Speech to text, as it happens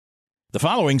The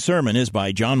following sermon is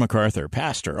by John MacArthur,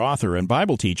 pastor, author, and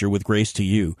Bible teacher with Grace to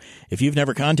You. If you've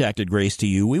never contacted Grace to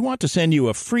You, we want to send you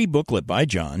a free booklet by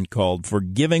John called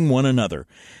Forgiving One Another.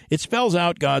 It spells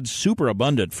out God's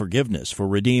superabundant forgiveness for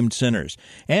redeemed sinners,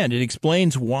 and it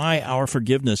explains why our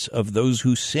forgiveness of those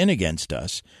who sin against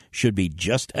us should be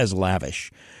just as lavish.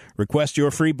 Request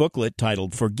your free booklet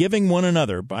titled Forgiving One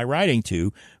Another by writing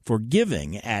to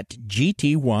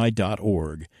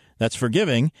forgiving@gty.org. That's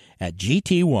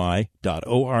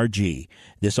forgiving@gty.org.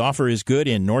 This offer is good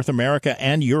in North America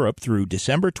and Europe through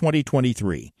December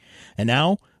 2023. And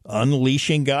now,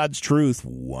 unleashing God's truth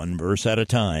one verse at a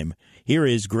time, here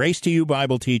is Grace to You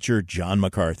Bible teacher John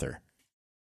MacArthur.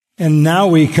 And now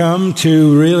we come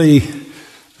to really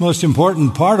most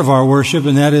important part of our worship,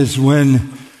 and that is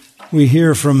when we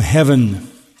hear from heaven,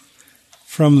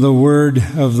 from the Word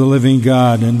of the living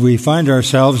God. And we find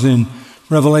ourselves in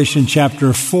Revelation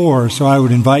chapter 4, so I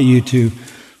would invite you to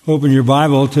open your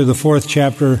Bible to the 4th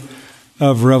chapter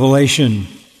of Revelation.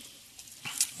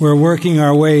 We're working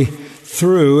our way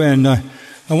through, and I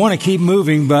want to keep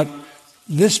moving, but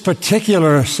this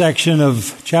particular section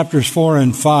of chapters 4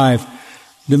 and 5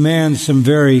 demands some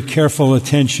very careful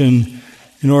attention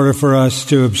in order for us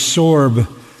to absorb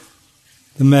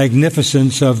the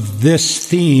magnificence of this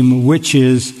theme, which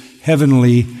is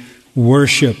heavenly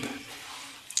worship.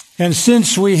 And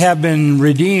since we have been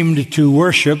redeemed to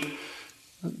worship,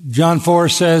 John 4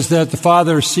 says that the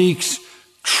Father seeks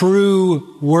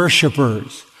true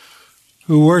worshipers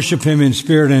who worship Him in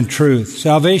spirit and truth.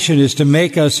 Salvation is to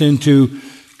make us into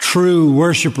true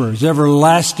worshipers,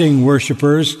 everlasting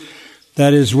worshipers.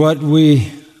 That is what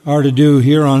we are to do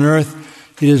here on earth.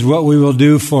 It is what we will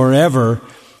do forever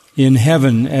in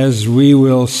heaven, as we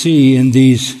will see in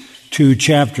these 2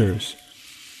 chapters.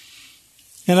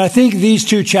 And I think these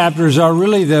 2 chapters are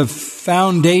really the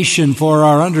foundation for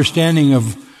our understanding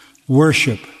of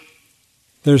worship.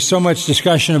 There's so much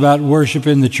discussion about worship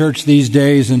in the church these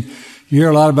days, and you hear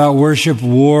a lot about worship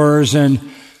wars and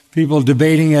people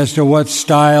debating as to what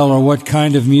style or what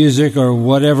kind of music or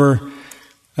whatever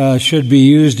should be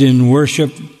used in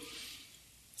worship.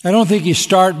 I don't think you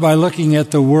start by looking at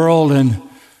the world and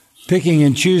picking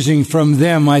and choosing from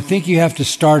them. I think you have to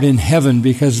start in heaven,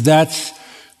 because that's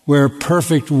where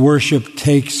perfect worship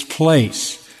takes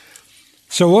place.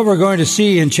 So what we're going to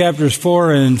see in chapters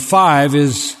 4 and 5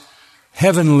 is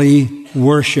heavenly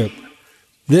worship.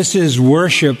 This is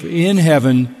worship in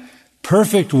heaven,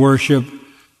 perfect worship,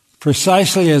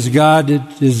 precisely as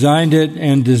God designed it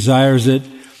and desires it,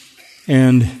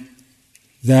 and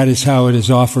that is how it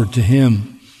is offered to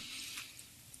Him.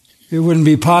 It wouldn't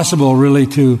be possible really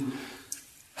to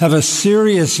have a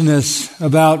seriousness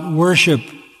about worship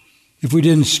if we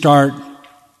didn't start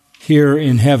here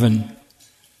in heaven,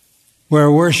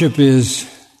 where worship is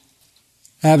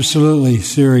absolutely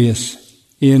serious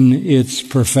in its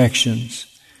perfections.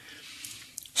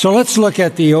 So let's look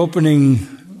at the opening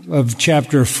of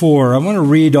chapter 4. I want to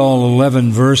read all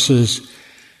 11 verses,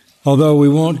 although we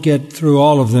won't get through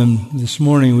all of them this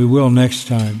morning. We will next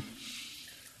time.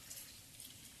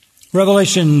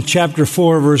 Revelation chapter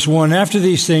 4, verse 1, "After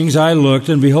these things I looked,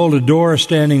 and behold, a door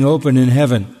standing open in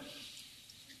heaven.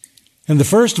 And the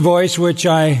first voice which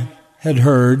I had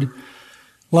heard,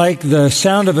 like the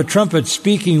sound of a trumpet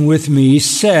speaking with me,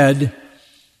 said,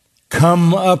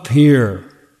 'Come up here,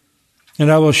 and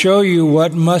I will show you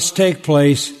what must take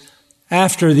place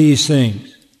after these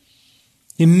things.'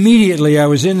 Immediately I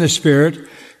was in the Spirit,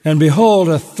 and behold,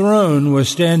 a throne was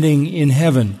standing in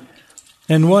heaven,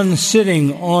 and one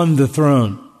sitting on the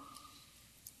throne.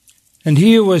 And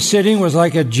he who was sitting was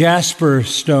like a jasper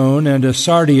stone and a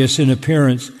sardius in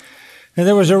appearance. And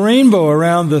there was a rainbow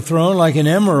around the throne like an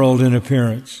emerald in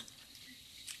appearance.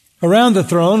 Around the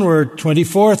throne were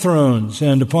 24 thrones,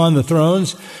 and upon the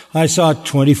thrones I saw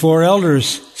 24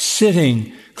 elders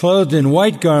sitting, clothed in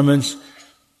white garments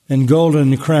and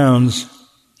golden crowns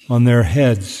on their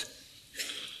heads.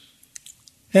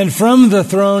 And from the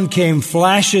throne came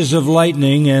flashes of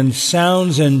lightning and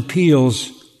sounds and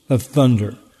peals of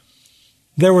thunder.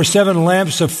 There were 7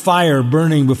 lamps of fire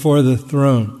burning before the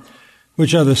throne,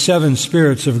 which are the 7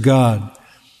 spirits of God.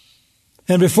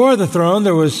 And before the throne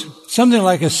there was something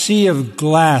like a sea of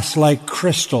glass, like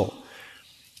crystal.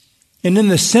 And in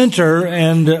the center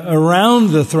and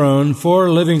around the throne, 4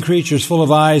 living creatures full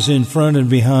of eyes in front and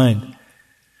behind.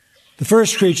 The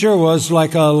first creature was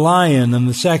like a lion, and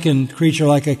the second creature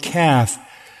like a calf.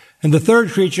 And the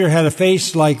third creature had a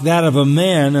face like that of a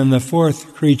man, and the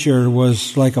fourth creature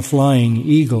was like a flying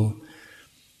eagle.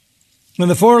 And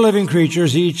the 4 living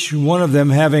creatures, each one of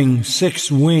them having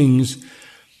 6 wings,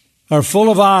 are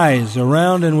full of eyes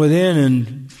around and within,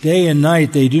 and day and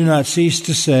night they do not cease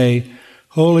to say,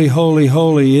 Holy, holy,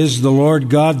 holy is the Lord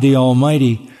God the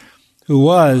Almighty, who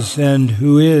was and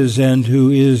who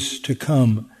is to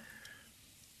come.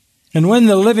 And when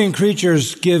the living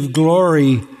creatures give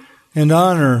glory and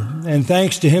honor and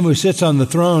thanks to him who sits on the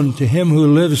throne, to him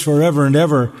who lives forever and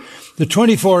ever, the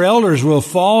 24 elders will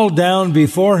fall down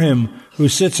before him who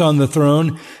sits on the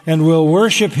throne and will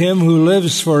worship him who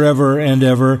lives forever and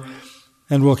ever,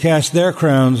 and will cast their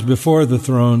crowns before the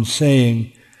throne,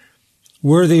 saying,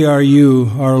 Worthy are you,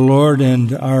 our Lord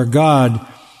and our God,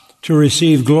 to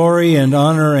receive glory and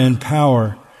honor and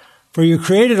power. For you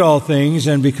created all things,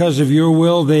 and because of your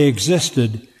will they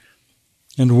existed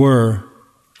and were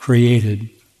created.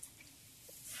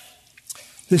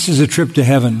 This is a trip to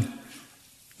heaven.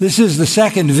 This is the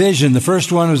second vision. The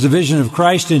first one was the vision of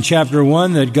Christ in chapter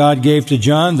 1 that God gave to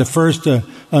John, the first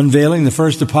unveiling, the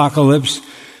first apocalypse.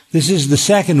 This is the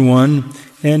second one,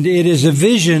 and it is a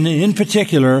vision in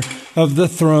particular of the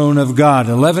throne of God.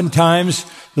 11 times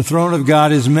the throne of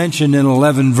God is mentioned in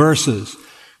 11 verses.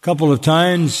 A couple of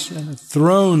times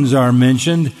thrones are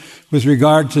mentioned with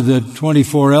regard to the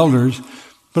 24 elders,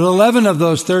 but 11 of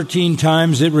those 13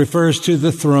 times it refers to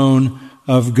the throne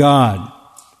of God.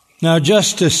 Now,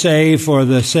 just to say for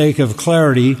the sake of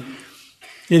clarity,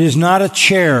 it is not a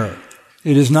chair.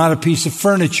 It is not a piece of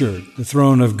furniture, the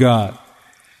throne of God.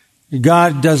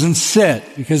 God doesn't sit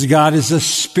because God is a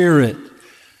spirit,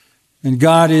 and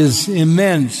God is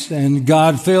immense, and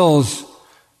God fills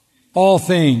all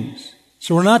things.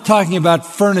 So we're not talking about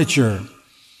furniture.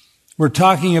 We're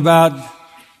talking about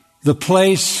the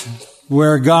place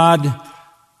where God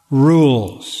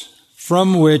rules,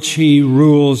 from which he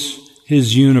rules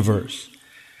his universe.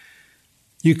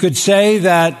 You could say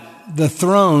that the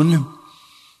throne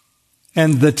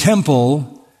and the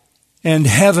temple and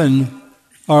heaven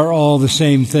are all the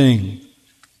same thing.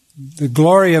 The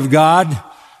glory of God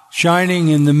shining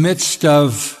in the midst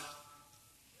of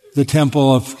the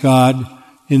temple of God,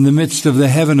 in the midst of the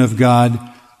heaven of God,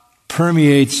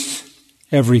 permeates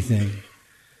everything.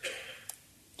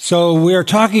 So we are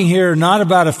talking here not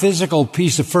about a physical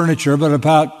piece of furniture, but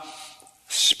about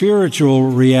spiritual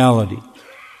reality.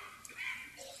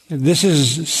 This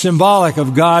is symbolic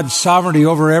of God's sovereignty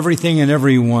over everything and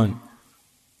everyone.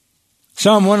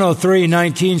 Psalm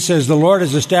 103:19 says, The Lord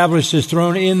has established his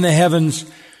throne in the heavens,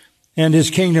 and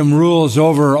his kingdom rules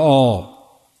over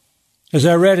all. As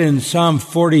I read in Psalm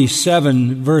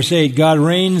 47, verse 8, God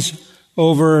reigns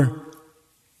over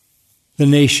the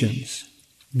nations.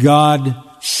 God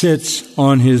sits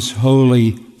on his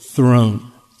holy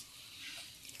throne.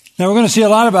 Now we're going to see a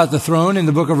lot about the throne in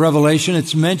the book of Revelation.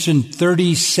 It's mentioned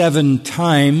 37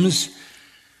 times.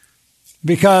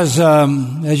 Because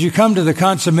as you come to the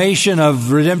consummation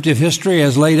of redemptive history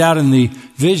as laid out in the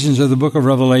visions of the book of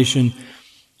Revelation,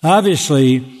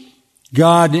 obviously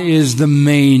God is the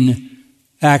main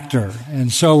actor.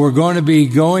 And so we're going to be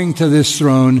going to this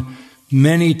throne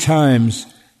many times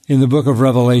in the book of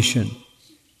Revelation.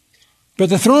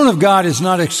 But the throne of God is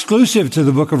not exclusive to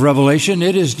the book of Revelation.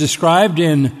 It is described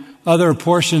in other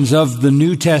portions of the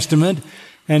New Testament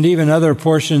and even other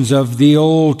portions of the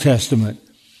Old Testament.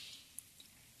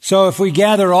 So if we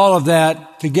gather all of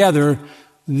that together,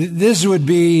 this would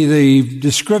be the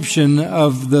description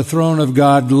of the throne of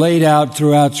God laid out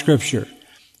throughout Scripture.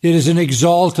 It is an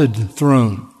exalted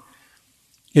throne.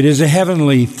 It is a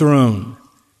heavenly throne.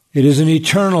 It is an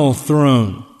eternal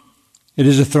throne. It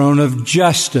is a throne of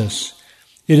justice.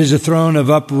 It is a throne of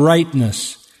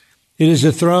uprightness. It is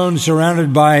a throne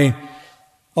surrounded by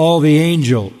all the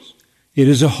angels. It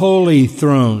is a holy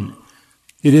throne.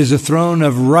 It is a throne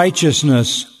of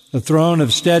righteousness, a throne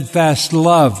of steadfast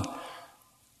love,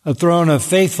 a throne of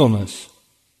faithfulness,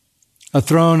 a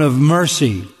throne of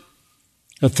mercy,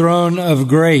 a throne of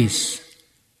grace,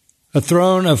 a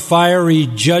throne of fiery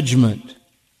judgment.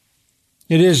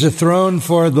 It is a throne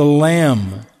for the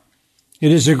Lamb.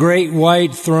 It is a great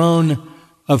white throne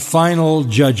of final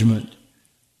judgment.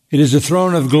 It is a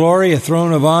throne of glory, a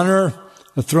throne of honor,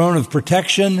 a throne of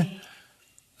protection,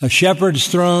 a shepherd's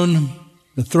throne,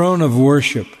 the throne of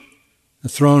worship, a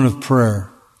throne of prayer.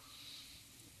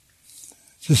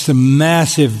 Just a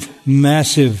massive,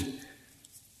 massive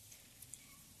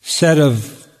set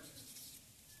of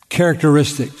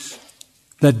characteristics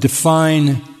that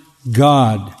define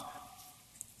God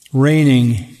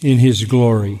reigning in his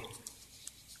glory.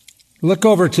 Look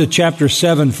over to chapter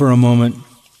 7 for a moment,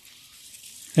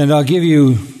 and I'll give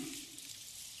you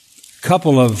a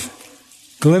couple of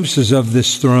glimpses of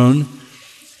this throne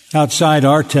outside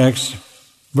our text,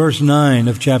 verse 9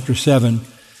 of chapter 7.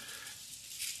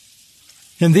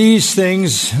 After these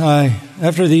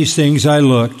things I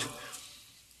looked,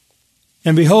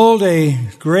 and behold, a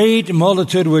great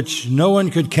multitude which no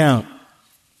one could count,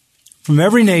 from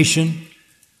every nation,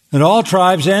 and all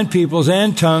tribes and peoples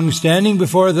and tongues, standing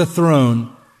before the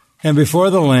throne and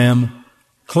before the Lamb,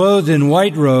 clothed in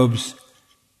white robes,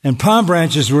 and palm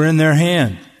branches were in their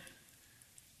hand.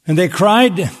 And they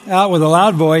cried out with a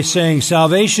loud voice, saying,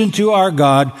 Salvation to our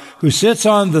God, who sits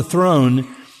on the throne,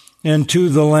 and to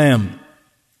the Lamb.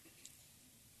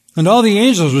 And all the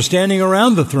angels were standing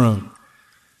around the throne,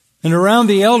 and around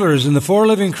the elders and the four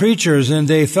living creatures, and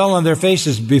they fell on their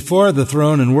faces before the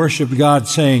throne and worshipped God,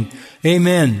 saying,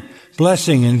 Amen.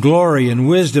 Blessing and glory and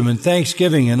wisdom and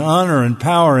thanksgiving and honor and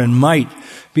power and might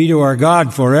be to our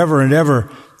God forever and ever.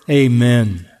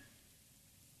 Amen.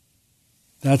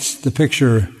 That's the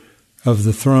picture of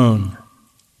the throne.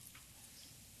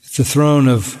 It's a throne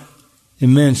of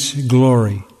immense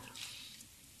glory.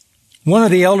 One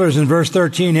of the elders in verse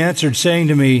 13 answered, saying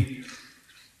to me,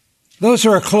 Those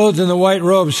who are clothed in the white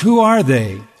robes, who are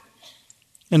they?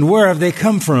 And where have they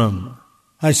come from?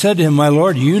 I said to him, My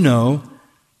Lord, you know.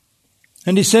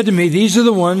 And he said to me, These are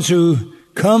the ones who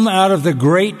come out of the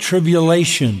great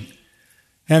tribulation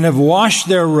and have washed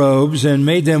their robes and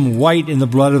made them white in the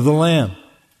blood of the Lamb.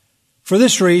 For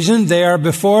this reason, they are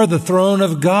before the throne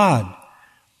of God,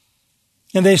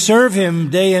 and they serve him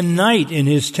day and night in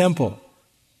his temple.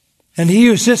 And he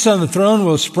who sits on the throne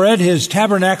will spread his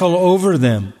tabernacle over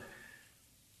them.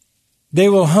 They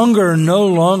will hunger no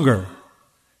longer,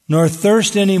 nor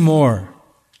thirst any more,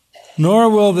 nor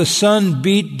will the sun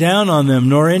beat down on them,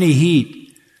 nor any heat.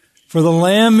 For the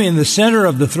Lamb in the center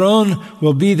of the throne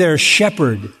will be their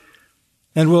shepherd,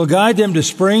 and will guide them to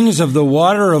springs of the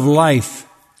water of life,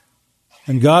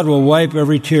 and God will wipe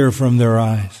every tear from their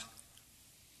eyes.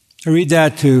 I read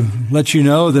that to let you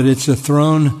know that it's a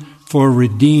throne for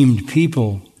redeemed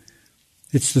people.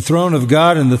 It's the throne of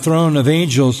God and the throne of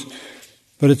angels,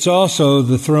 but it's also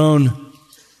the throne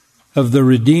of the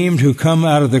redeemed who come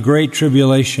out of the great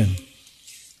tribulation.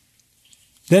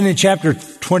 Then in chapter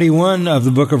 21 of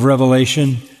the book of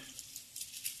Revelation,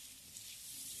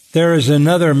 there is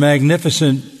another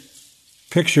magnificent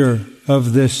picture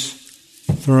of this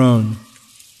throne.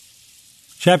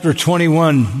 Chapter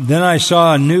 21, Then I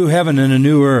saw a new heaven and a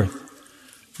new earth.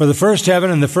 For the first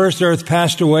heaven and the first earth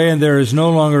passed away, and there is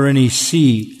no longer any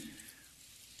sea.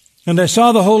 And I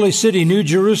saw the holy city, New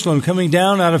Jerusalem, coming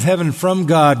down out of heaven from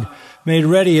God, made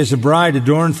ready as a bride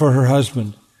adorned for her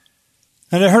husband.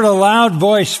 And I heard a loud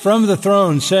voice from the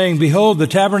throne saying, Behold, the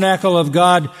tabernacle of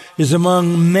God is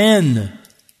among men.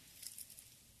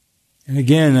 And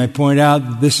again, I point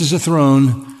out, this is a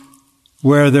throne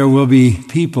where there will be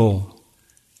people,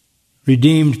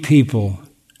 redeemed people.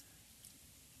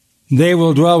 They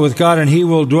will dwell with God, and he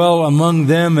will dwell among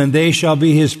them, and they shall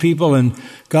be his people, and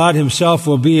God himself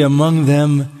will be among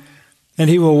them. And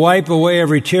he will wipe away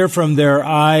every tear from their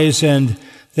eyes, and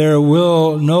there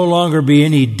will no longer be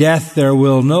any death. There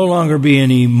will no longer be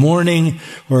any mourning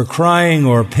or crying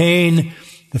or pain.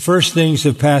 The first things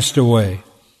have passed away.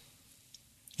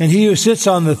 And he who sits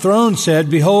on the throne said,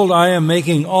 Behold, I am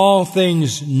making all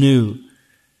things new.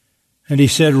 And he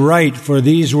said, Write, for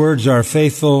these words are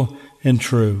faithful and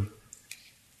true.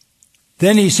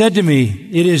 Then he said to me,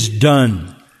 It is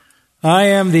done. I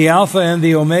am the Alpha and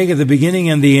the Omega, the beginning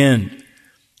and the end.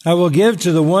 I will give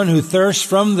to the one who thirsts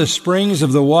from the springs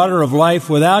of the water of life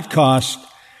without cost.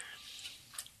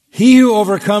 He who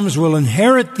overcomes will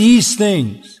inherit these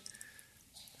things,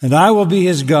 and I will be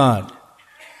his God,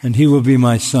 and he will be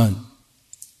my son.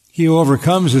 He who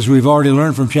overcomes, as we've already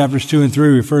learned from chapters 2 and 3,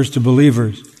 refers to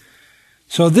believers.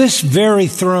 So this very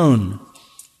throne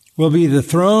will be the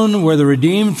throne where the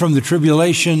redeemed from the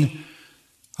tribulation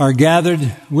are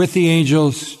gathered with the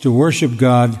angels to worship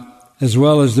God, as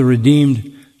well as the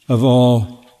redeemed of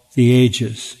all the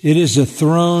ages. It is a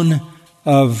throne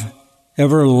of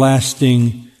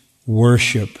everlasting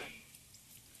worship.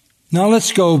 Now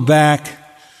let's go back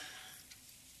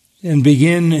and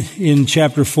begin in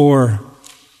chapter 4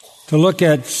 to look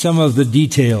at some of the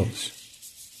details.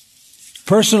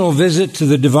 Personal visit to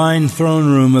the divine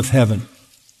throne room of heaven.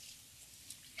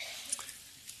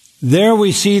 There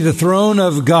we see the throne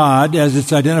of God as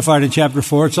it's identified in chapter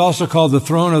 4. It's also called the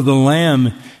throne of the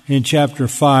Lamb in chapter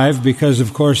 5 because,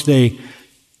 of course, they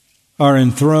are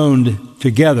enthroned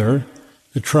together,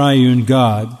 the triune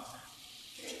God.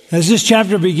 As this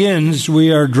chapter begins,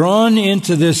 we are drawn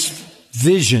into this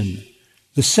vision,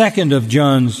 the second of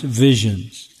John's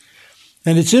visions.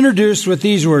 And it's introduced with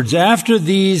these words, After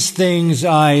these things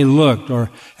I looked,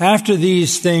 or after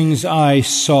these things I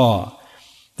saw.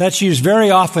 That's used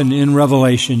very often in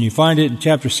Revelation. You find it in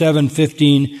chapter 7,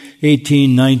 15,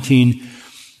 18, 19.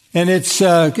 And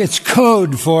it's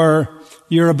code for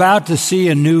you're about to see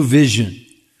a new vision.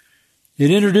 It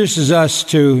introduces us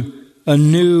to a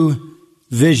new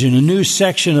vision, a new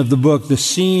section of the book. The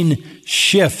scene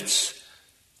shifts.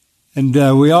 And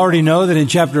we already know that in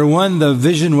chapter 1, the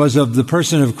vision was of the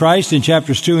person of Christ. In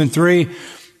chapters 2 and 3,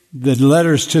 the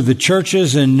letters to the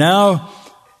churches. And now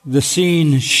the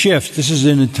scene shifts. This is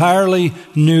an entirely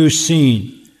new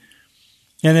scene.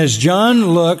 And as John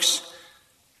looks,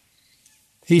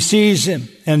 he sees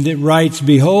and it writes,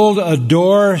 "Behold, a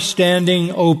door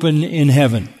standing open in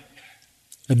heaven."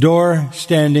 A door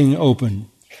standing open.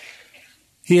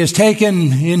 He has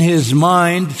taken in his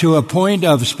mind to a point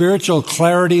of spiritual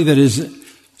clarity that is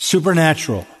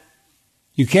supernatural.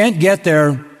 You can't get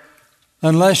there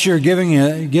unless you're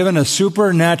given a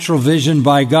supernatural vision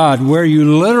by God, where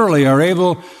you literally are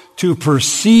able to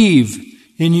perceive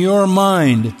in your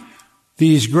mind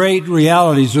these great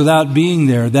realities without being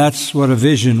there. That's what a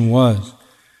vision was.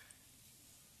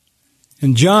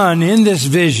 And John, in this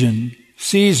vision,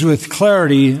 sees with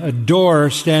clarity a door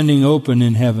standing open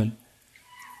in heaven.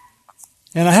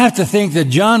 And I have to think that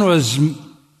John was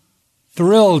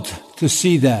thrilled to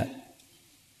see that.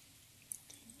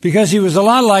 Because he was a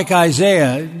lot like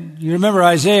Isaiah. You remember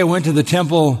Isaiah went to the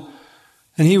temple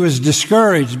and he was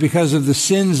discouraged because of the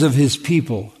sins of his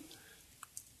people.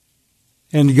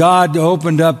 And God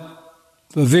opened up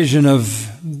a vision of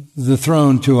the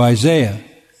throne to Isaiah.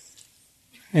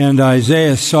 And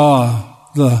Isaiah saw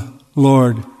the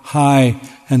Lord high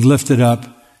and lifted up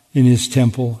in his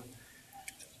temple.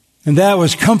 And that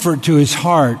was comfort to his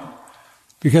heart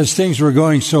because things were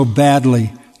going so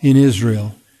badly in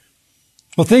Israel.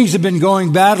 Well, things have been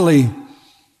going badly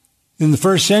in the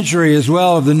first century as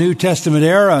well of the New Testament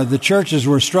era. The churches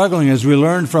were struggling, as we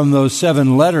learned from those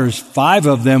 7 letters. 5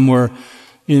 of them were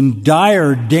in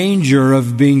dire danger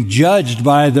of being judged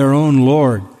by their own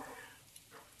Lord.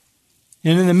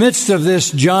 And in the midst of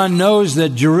this, John knows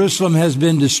that Jerusalem has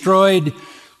been destroyed.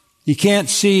 He can't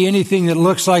see anything that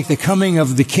looks like the coming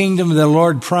of the kingdom the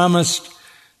Lord promised.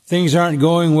 Things aren't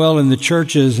going well in the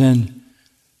churches, and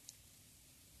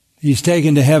he's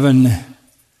taken to heaven,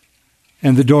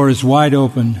 and the door is wide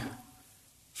open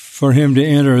for him to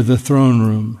enter the throne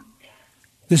room.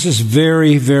 This is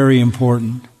very, very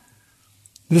important.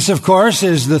 This, of course,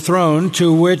 is the throne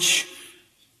to which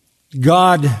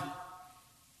God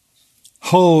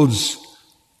holds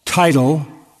title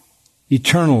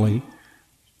eternally,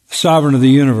 sovereign of the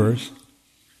universe.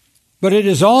 But it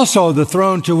is also the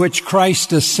throne to which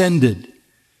Christ ascended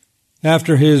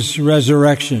after his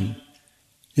resurrection.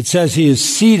 It says he is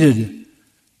seated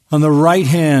on the right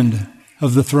hand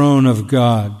of the throne of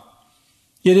God.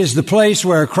 It is the place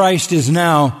where Christ is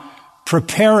now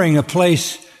preparing a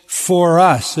place for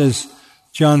us, as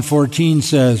John 14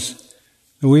 says,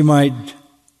 that we might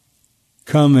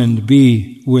come and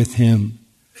be with him.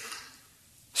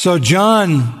 So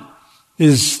John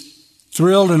is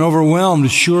thrilled and overwhelmed,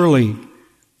 surely,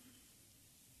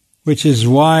 which is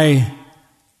why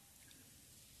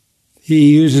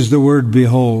he uses the word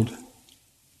behold,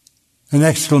 an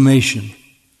exclamation.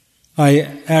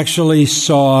 I actually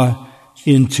saw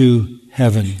into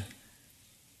heaven.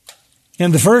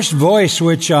 And the first voice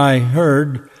which I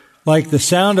heard, like the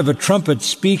sound of a trumpet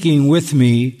speaking with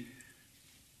me.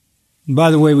 And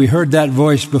by the way, we heard that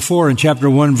voice before in chapter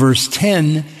 1, verse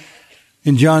 10.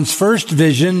 In John's first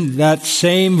vision, that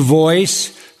same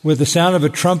voice with the sound of a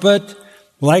trumpet,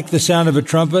 like the sound of a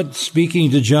trumpet speaking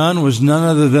to John, was none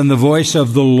other than the voice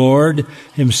of the Lord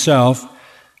himself.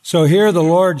 So here the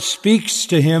Lord speaks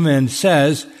to him and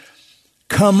says,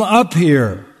 "Come up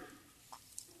here."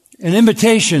 An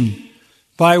invitation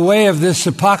by way of this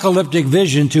apocalyptic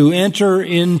vision to enter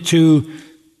into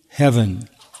heaven.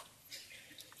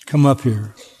 Come up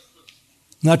here.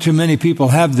 Not too many people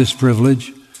have this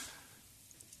privilege.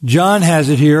 John has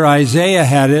it here. Isaiah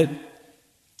had it.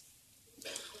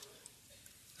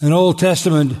 An Old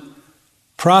Testament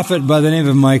prophet by the name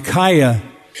of Micaiah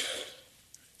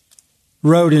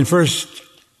wrote in 1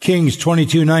 Kings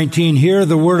 22:19, "Hear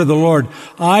the word of the Lord.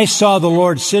 I saw the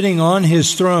Lord sitting on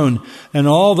his throne, and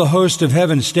all the host of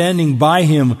heaven standing by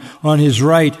him on his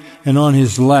right and on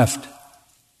his left."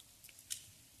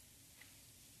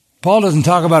 Paul doesn't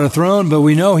talk about a throne, but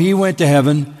we know he went to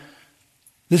heaven.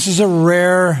 This is a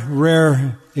rare,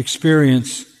 rare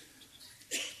experience.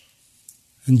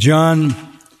 And John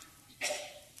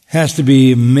has to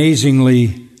be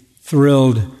amazingly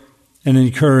thrilled and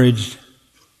encouraged.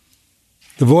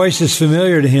 The voice is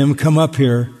familiar to him. "Come up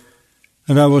here,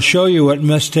 and I will show you what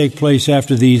must take place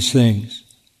after these things."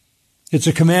 It's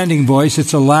a commanding voice.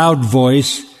 It's a loud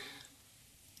voice.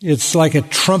 It's like a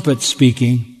trumpet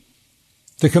speaking.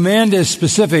 The command is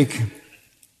specific.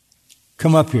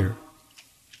 Come up here.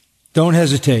 Don't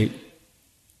hesitate.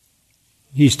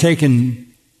 He's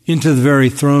taken into the very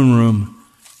throne room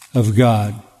of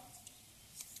God.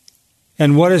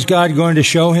 And what is God going to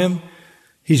show him?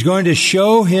 He's going to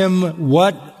show him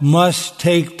what must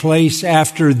take place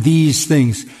after these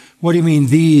things. What do you mean,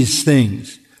 these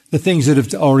things? The things that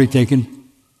have already taken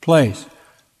place.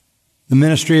 The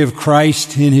ministry of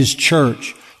Christ in His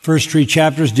church. First 3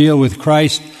 chapters deal with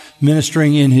Christ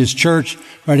ministering in His church,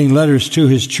 writing letters to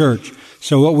His church.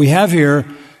 So what we have here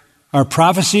are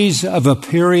prophecies of a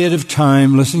period of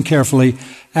time, listen carefully,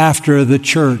 after the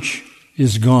church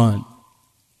is gone.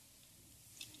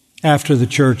 After the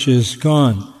church is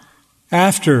gone.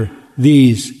 After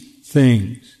these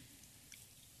things.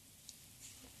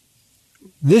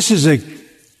 This is a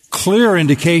clear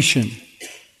indication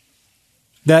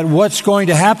that what's going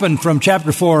to happen from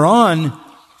chapter 4 on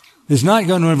is not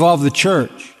going to involve the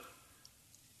church.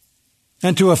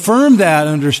 And to affirm that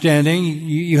understanding,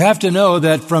 you have to know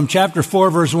that from chapter 4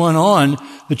 verse 1 on,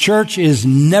 the church is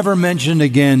never mentioned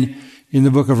again in the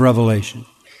book of Revelation.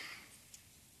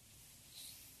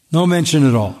 No mention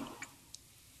at all.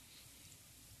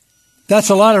 That's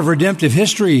a lot of redemptive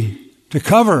history to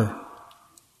cover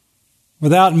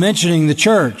without mentioning the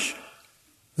church.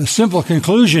 The simple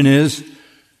conclusion is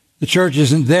the church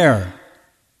isn't there,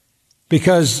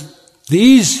 because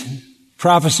these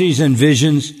prophecies and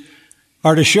visions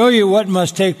are to show you what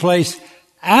must take place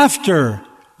after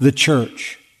the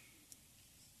church.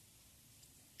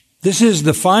 This is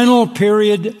the final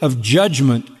period of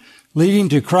judgment leading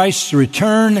to Christ's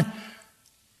return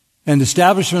and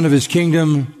establishment of His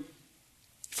kingdom,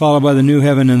 followed by the new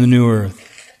heaven and the new earth.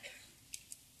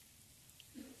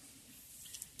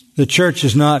 The church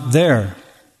is not there.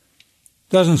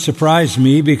 Doesn't surprise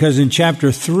me, because in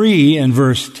chapter 3 and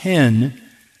verse 10,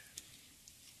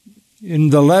 in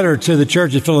the letter to the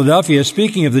church at Philadelphia,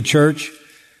 speaking of the church,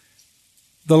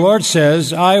 the Lord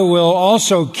says, I will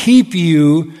also keep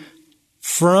you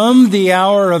from the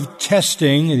hour of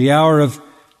testing, the hour of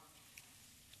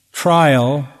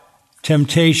trial,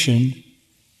 temptation.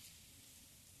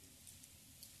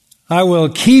 I will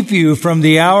keep you from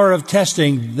the hour of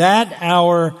testing, that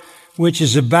hour which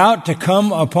is about to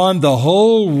come upon the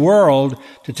whole world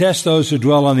to test those who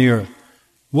dwell on the earth.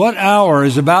 What hour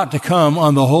is about to come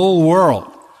on the whole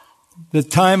world? The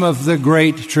time of the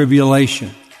great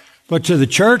tribulation. But to the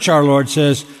church, our Lord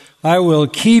says, I will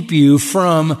keep you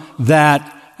from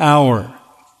that hour.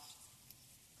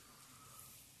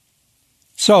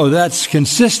 So that's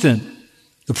consistent.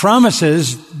 The promise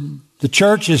is the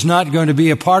church is not going to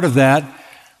be a part of that,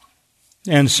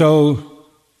 and so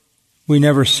we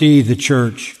never see the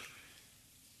church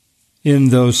in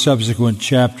those subsequent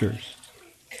chapters.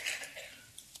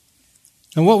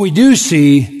 And what we do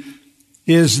see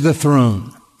is the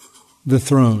throne. The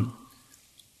throne.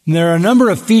 And there are a number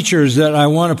of features that I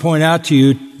want to point out to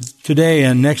you today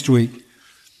and next week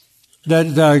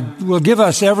that will give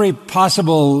us every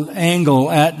possible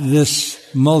angle at this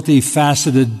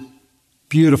multifaceted,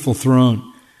 beautiful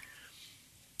throne.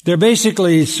 They're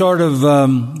basically sort of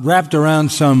wrapped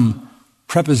around some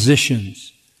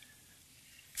prepositions.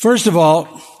 First of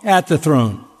all, at the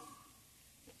throne.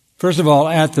 First of all,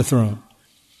 at the throne.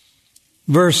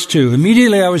 Verse 2,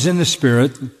 immediately I was in the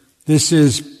Spirit. This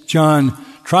is John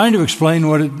trying to explain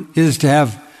what it is to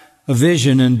have a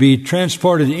vision and be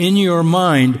transported in your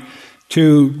mind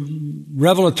to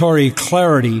revelatory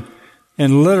clarity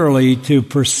and literally to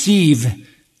perceive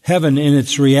heaven in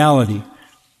its reality.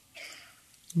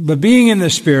 But being in the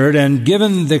Spirit and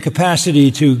given the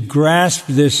capacity to grasp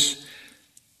this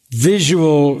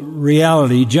visual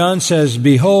reality, John says,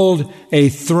 behold, a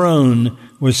throne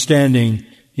was standing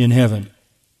in heaven.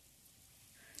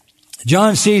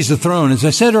 John sees the throne. As I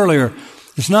said earlier,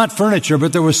 it's not furniture,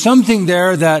 but there was something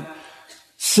there that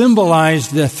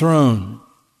symbolized the throne.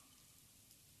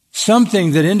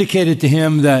 Something that indicated to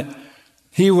him that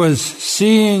he was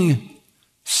seeing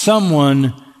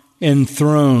someone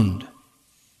enthroned.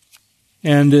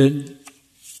 And it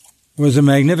was a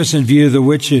magnificent view,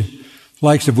 the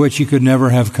likes of which he could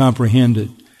never have comprehended.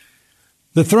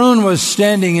 The throne was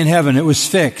standing in heaven. It was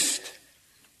fixed.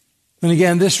 And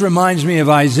again, this reminds me of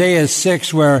Isaiah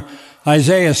 6, where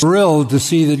Isaiah thrilled to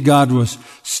see that God was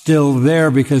still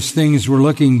there because things were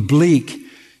looking bleak,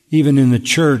 even in the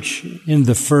church in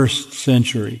the first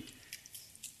century.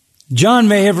 John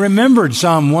may have remembered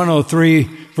Psalm 103,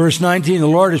 verse 19, the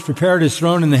Lord has prepared His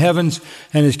throne in the heavens,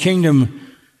 and His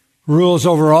kingdom rules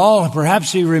over all.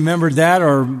 Perhaps he remembered that,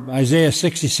 or Isaiah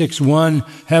 66:1,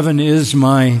 heaven is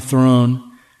my throne.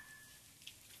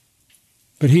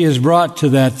 But he is brought to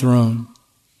that throne.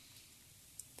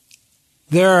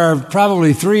 There are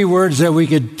probably three words that we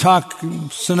could talk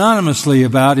synonymously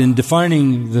about in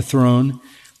defining the throne.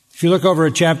 If you look over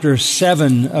at chapter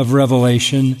 7 of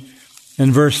Revelation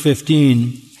and verse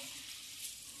 15,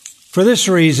 for this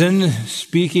reason,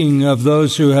 speaking of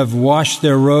those who have washed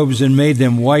their robes and made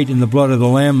them white in the blood of the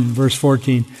Lamb, verse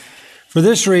 14, for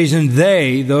this reason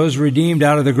they, those redeemed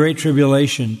out of the great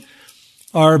tribulation,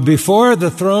 are before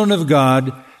the throne of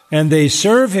God, and they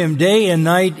serve him day and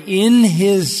night in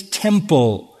his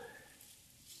temple.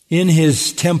 In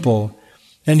his temple.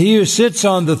 And he who sits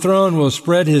on the throne will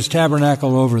spread his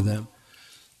tabernacle over them.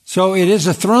 So it is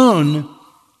a throne,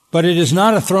 but it is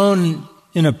not a throne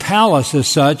in a palace as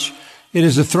such. It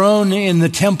is a throne in the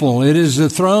temple. It is a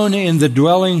throne in the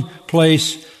dwelling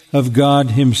place of God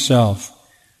himself.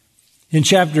 In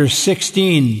chapter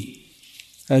 16,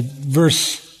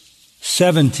 verse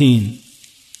 17,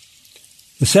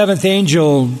 the seventh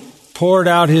angel poured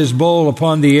out his bowl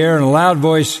upon the air, and a loud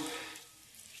voice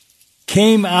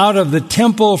came out of the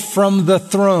temple from the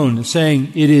throne,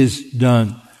 saying, it is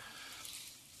done.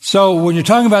 So when you're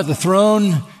talking about the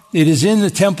throne, it is in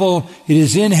the temple, it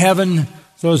is in heaven.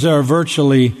 Those are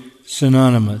virtually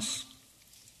synonymous.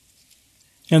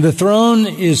 And the throne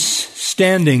is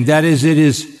standing. That is, it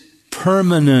is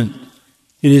permanent.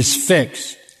 It is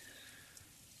fixed.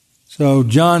 So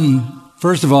John,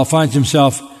 first of all, finds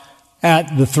himself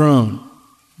at the throne.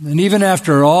 And even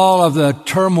after all of the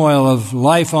turmoil of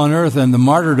life on earth and the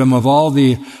martyrdom of all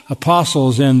the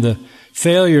apostles and the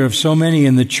failure of so many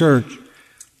in the church,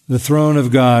 the throne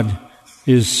of God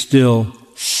is still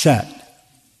set.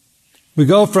 We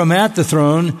go from at the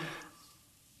throne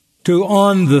to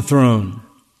on the throne.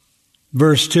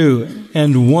 Verse 2,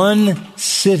 and one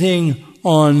sitting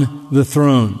on the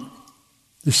throne.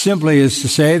 This simply is to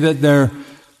say that there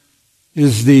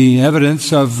is the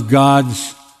evidence of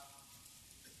God's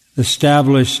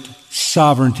established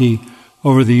sovereignty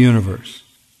over the universe.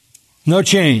 No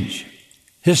change.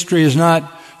 History is not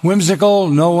whimsical.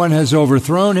 No one has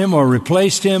overthrown him or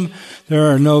replaced him. There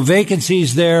are no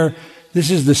vacancies there. This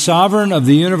is the sovereign of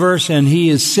the universe, and he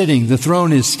is sitting. The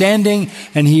throne is standing,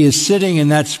 and he is sitting,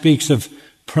 and that speaks of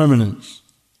permanence.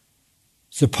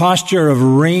 It's a posture of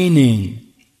reigning.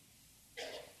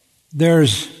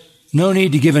 There's no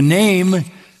need to give a name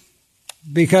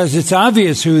because it's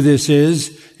obvious who this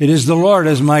is. It is the Lord.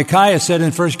 As Micaiah said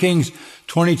in 1 Kings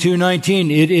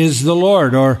 22:19, it is the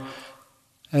Lord. Or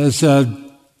as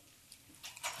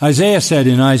Isaiah said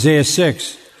in Isaiah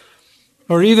 6.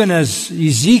 Or even as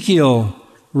Ezekiel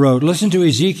wrote. Listen to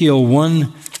Ezekiel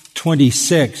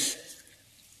 1:26.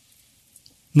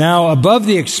 Now, above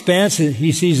the expanse,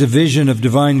 he sees a vision of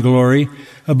divine glory.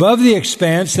 Above the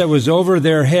expanse that was over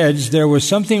their heads, there was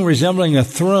something resembling a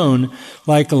throne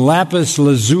like lapis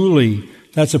lazuli.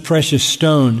 That's a precious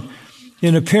stone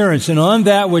in appearance. And on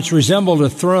that which resembled a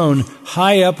throne,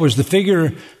 high up was the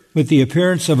figure with the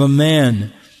appearance of a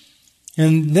man.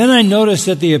 And then I noticed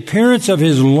that the appearance of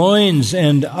his loins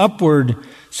and upward,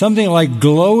 something like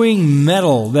glowing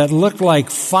metal that looked like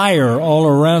fire all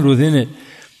around within it.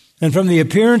 And from the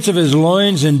appearance of his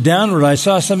loins and downward, I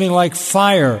saw something like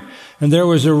fire, and there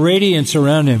was a radiance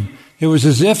around him. It was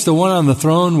as if the one on the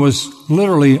throne was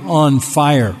literally on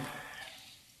fire.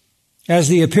 As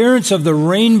the appearance of the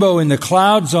rainbow in the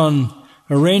clouds on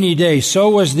a rainy day, so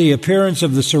was the appearance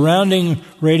of the surrounding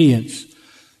radiance.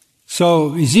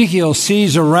 So Ezekiel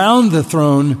sees around the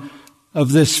throne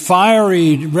of this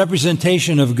fiery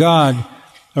representation of God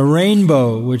a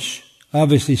rainbow, which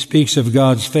obviously speaks of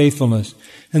God's faithfulness.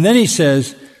 And then he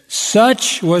says,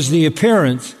 such was the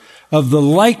appearance of the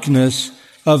likeness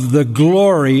of the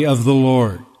glory of the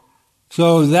Lord.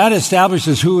 So that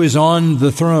establishes who is on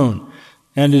the throne.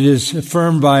 And it is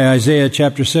affirmed by Isaiah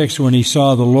chapter 6 when he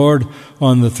saw the Lord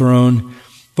on the throne.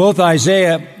 Both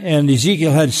Isaiah and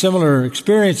Ezekiel had similar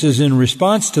experiences in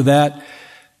response to that.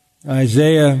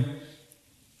 Isaiah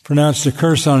pronounced a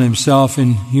curse on himself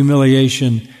in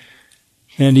humiliation,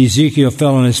 and Ezekiel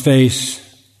fell on his face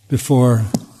before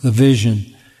the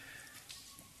vision.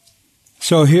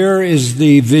 So here is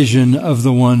the vision of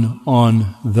the one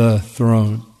on the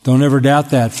throne. Don't ever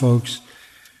doubt that, folks.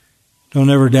 Don't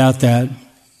ever doubt that.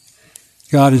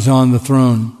 God is on the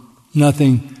throne.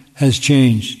 Nothing has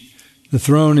changed. The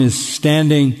throne is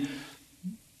standing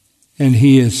and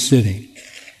he is sitting.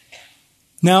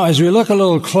 Now, as we look a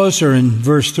little closer in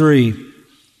verse 3,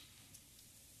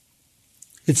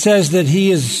 it says that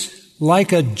he is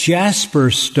like a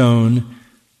jasper stone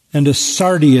and a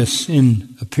sardius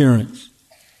in appearance.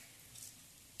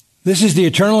 This is the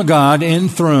eternal God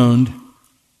enthroned,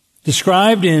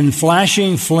 described in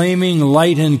flashing, flaming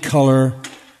light and color,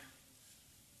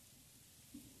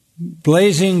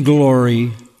 blazing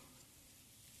glory,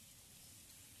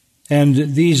 and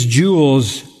these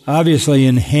jewels obviously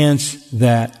enhance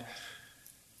that.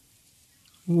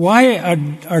 Why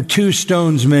are two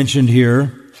stones mentioned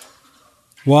here?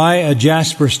 Why a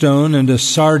jasper stone and a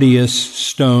sardius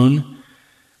stone?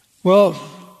 Well,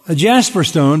 a jasper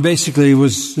stone basically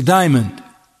was a diamond.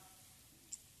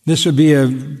 This would be a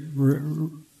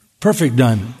perfect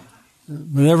diamond.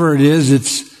 Whatever it is,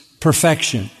 it's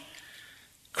perfection.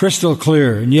 Crystal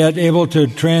clear, and yet able to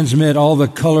transmit all the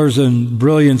colors and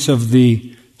brilliance of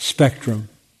the spectrum.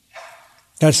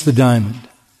 That's the diamond.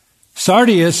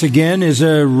 Sardius, again, is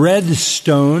a red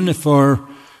stone for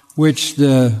which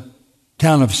the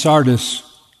town of Sardis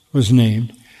was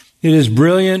named. It is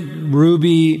brilliant,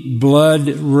 ruby, blood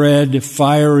red,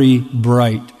 fiery,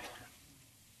 bright.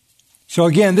 So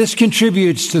again, this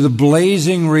contributes to the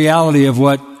blazing reality of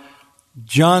what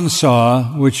John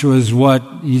saw, which was what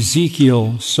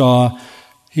Ezekiel saw.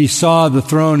 He saw the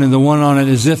throne and the one on it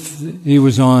as if he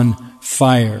was on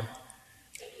fire.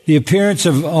 The appearance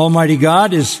of Almighty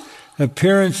God is an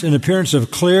appearance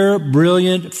of clear,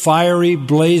 brilliant, fiery,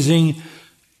 blazing,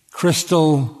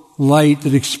 crystal light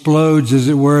that explodes, as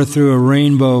it were, through a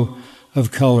rainbow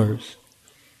of colors.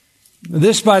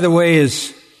 This, by the way,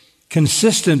 is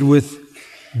consistent with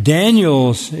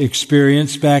Daniel's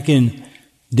experience back in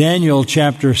Daniel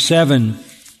chapter 7.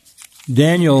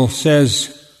 Daniel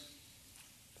says,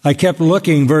 I kept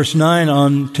looking, verse 9,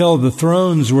 until the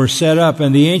thrones were set up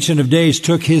and the Ancient of Days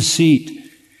took his seat.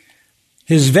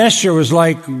 His vesture was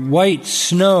like white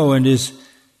snow and his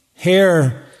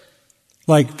hair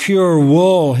like pure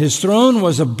wool. His throne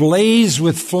was ablaze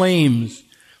with flames.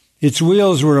 Its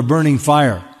wheels were a burning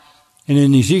fire. And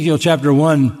in Ezekiel chapter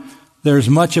 1, there's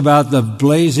much about the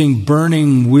blazing,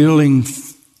 burning, wheeling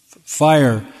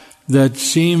fire that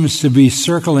seems to be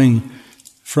circling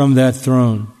from that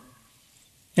throne.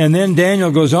 And then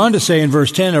Daniel goes on to say in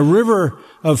verse 10, a river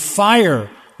of fire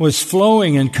was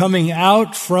flowing and coming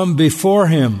out from before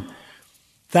him.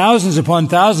 Thousands upon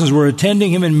thousands were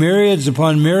attending him, and myriads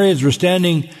upon myriads were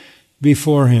standing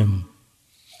before him.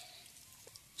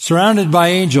 Surrounded by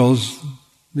angels,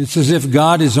 it's as if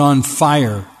God is on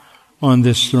fire on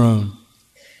this throne.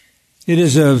 It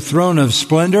is a throne of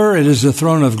splendor, it is a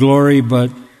throne of glory,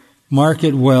 but mark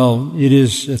it well, it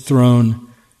is a throne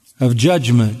of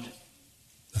judgment.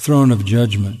 The throne of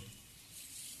judgment.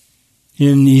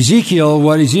 In Ezekiel,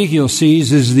 what Ezekiel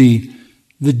sees is the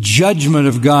judgment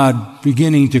of God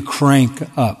beginning to crank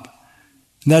up.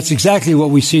 And that's exactly what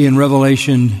we see in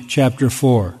Revelation chapter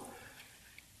 4.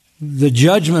 The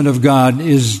judgment of God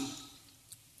is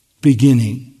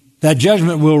beginning. That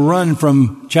judgment will run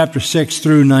from chapter 6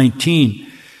 through 19.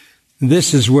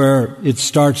 This is where it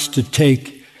starts to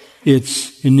take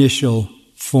its initial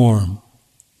form.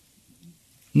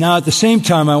 Now, at the same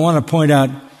time, I want to point out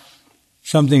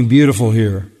something beautiful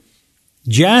here.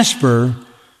 Jasper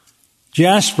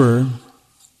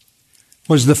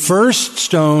was the first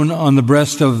stone on the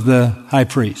breast of the high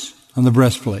priest, on the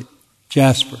breastplate.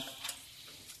 Jasper.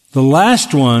 The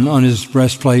last one on his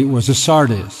breastplate was a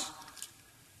sardius.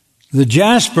 The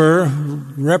jasper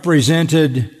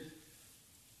represented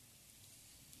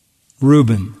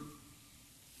Reuben,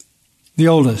 the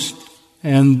oldest,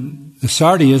 and the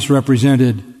sardius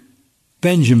represented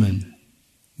Benjamin,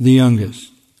 the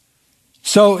youngest.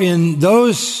 So in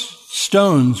those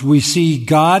stones, we see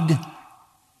God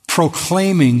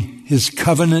proclaiming his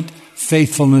covenant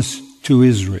faithfulness to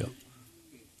Israel.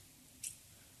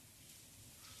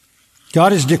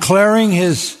 God is declaring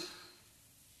his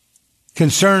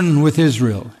concern with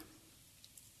Israel.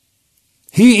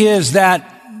 He is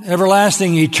that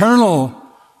everlasting, eternal,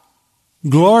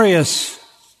 glorious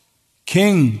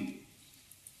King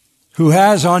who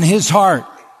has on his heart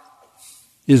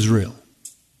Israel.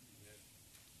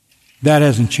 That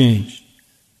hasn't changed.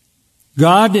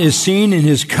 God is seen in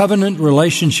his covenant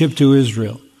relationship to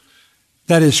Israel.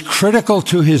 That is critical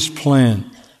to his plan.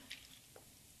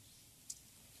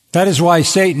 That is why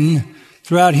Satan,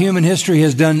 throughout human history,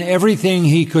 has done everything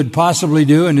he could possibly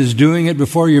do and is doing it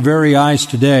before your very eyes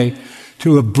today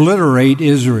to obliterate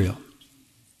Israel.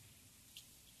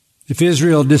 If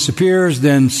Israel disappears,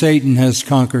 then Satan has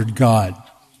conquered God.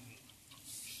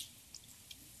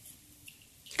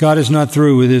 God is not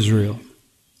through with Israel.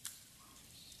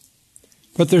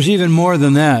 But there's even more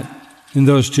than that in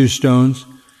those two stones.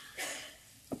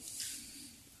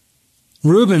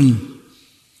 Reuben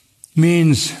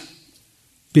means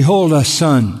Behold, a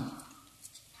son.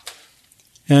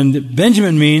 And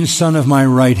Benjamin means son of my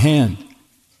right hand.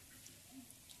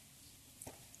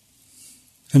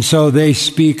 And so they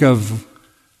speak of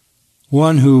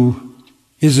one who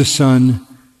is a son,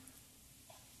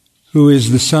 who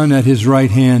is the son at his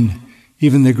right hand,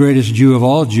 even the greatest Jew of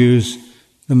all Jews,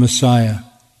 the Messiah.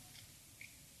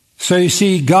 So you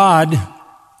see God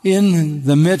in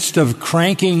the midst of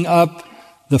cranking up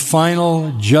the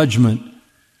final judgment,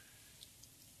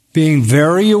 being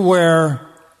very aware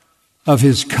of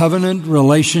his covenant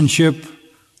relationship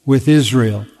with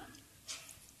Israel,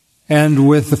 and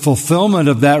with the fulfillment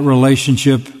of that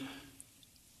relationship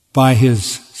by his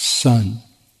Son.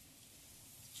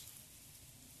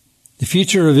 The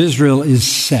future of Israel is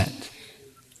set.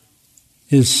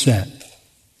 It's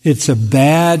a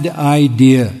bad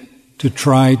idea to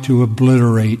try to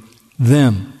obliterate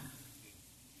them.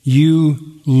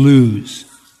 You lose.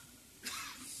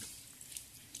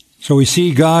 So we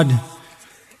see God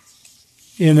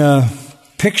in a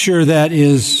picture that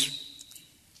is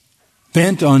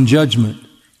bent on judgment,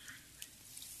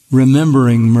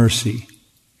 remembering mercy,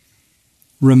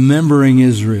 remembering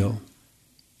Israel,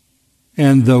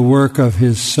 and the work of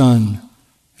his Son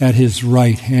at his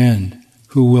right hand,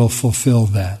 who will fulfill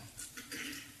that.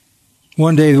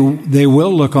 One day they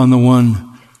will look on the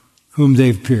one whom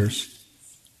they've pierced.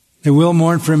 They will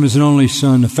mourn for him as an only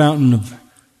son. A fountain of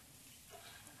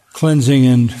cleansing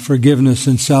and forgiveness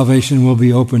and salvation will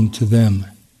be opened to them.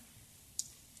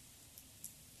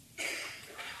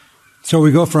 So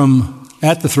we go from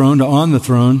at the throne to on the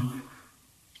throne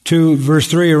to verse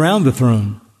 3, around the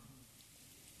throne.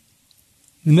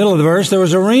 In the middle of the verse, there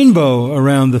was a rainbow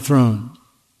around the throne.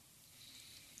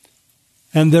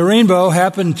 And the rainbow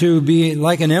happened to be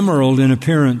like an emerald in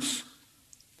appearance.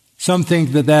 Some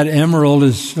think that that emerald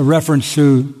is a reference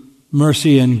to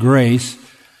mercy and grace.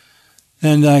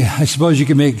 And I suppose you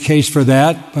could make a case for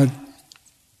that, but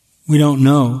we don't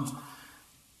know.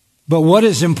 But what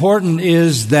is important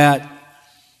is that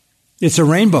it's a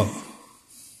rainbow.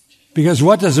 Because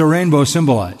what does a rainbow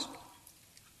symbolize?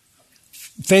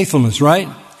 Faithfulness, right?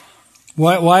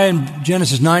 Why in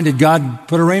Genesis 9 did God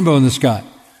put a rainbow in the sky?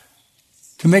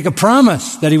 To make a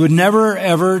promise that he would never,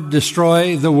 ever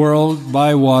destroy the world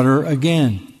by water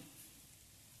again.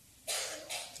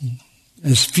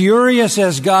 As furious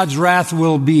as God's wrath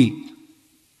will be,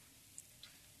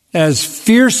 as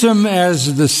fearsome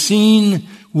as the scene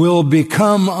will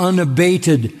become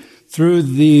unabated through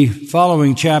the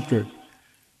following chapter,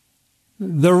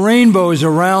 the rainbow is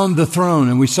around the throne,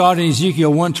 and we saw it in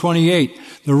Ezekiel 1:28.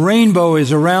 The rainbow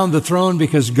is around the throne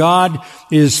because God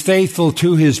is faithful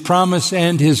to his promise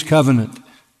and his covenant.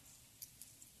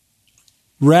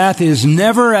 Wrath is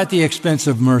never at the expense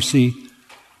of mercy,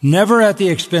 never at the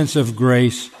expense of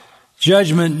grace.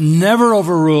 Judgment never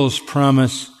overrules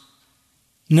promise,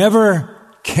 never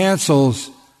cancels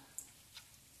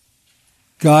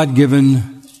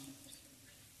God-given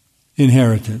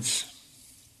inheritance.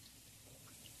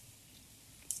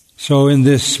 So in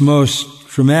this most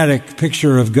dramatic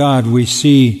picture of God, we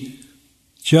see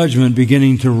judgment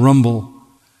beginning to rumble.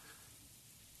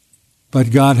 But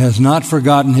God has not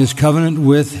forgotten his covenant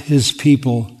with his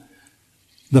people,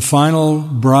 the final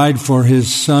bride for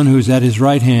his Son who's at his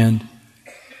right hand,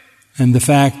 and the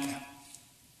fact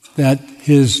that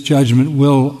his judgment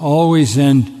will always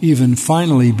and even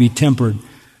finally be tempered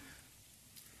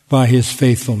by his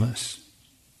faithfulness.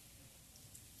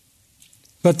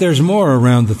 But there's more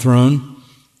around the throne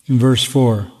in verse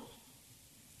 4.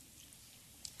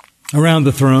 Around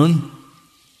the throne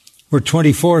were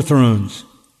 24 thrones.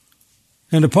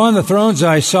 And upon the thrones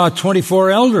I saw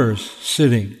 24 elders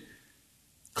sitting,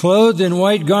 clothed in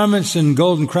white garments and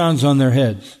golden crowns on their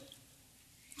heads.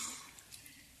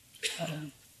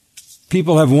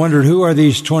 People have wondered, who are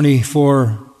these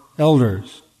 24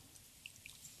 elders?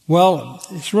 Well,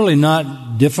 it's really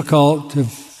not difficult to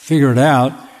figure it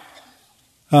out.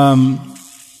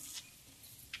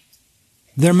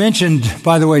 They're mentioned,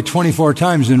 by the way, 24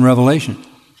 times in Revelation.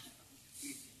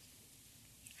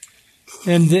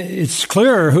 And it's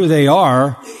clearer who they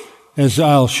are, as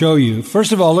I'll show you.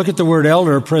 First of all, look at the word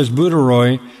elder,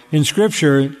 presbyteroi. In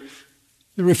Scripture, it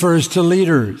refers to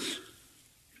leaders.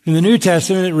 In the New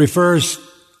Testament, it refers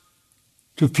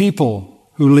to people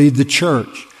who lead the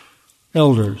church,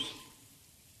 elders.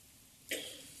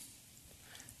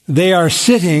 They are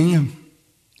sitting.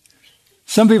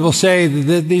 Some people say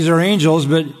that these are angels,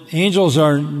 but angels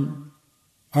are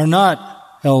not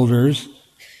elders.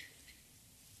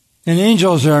 And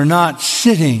angels are not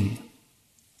sitting.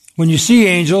 When you see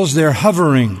angels, they're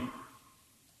hovering.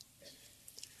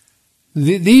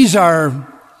 These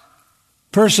are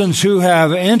persons who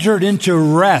have entered into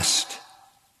rest,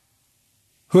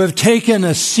 who have taken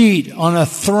a seat on a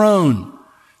throne.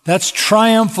 That's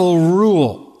triumphal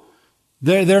rule.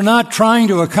 They're not trying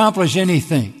to accomplish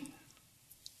anything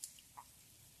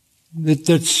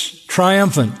that's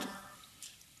triumphant.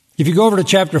 If you go over to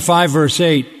chapter 5, verse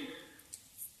 8,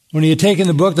 when he had taken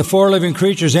the book, the 4 living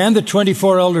creatures and the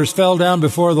 24 elders fell down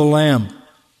before the Lamb,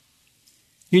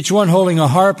 each one holding a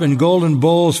harp and golden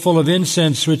bowls full of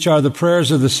incense, which are the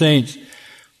prayers of the saints.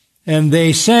 And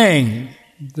they sang,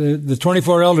 the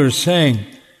 24 elders sang,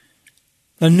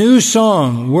 a new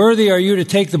song, worthy are you to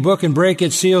take the book and break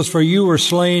its seals, for you were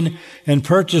slain and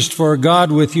purchased for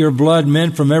God with your blood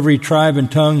men from every tribe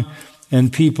and tongue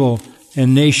and people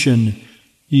and nation.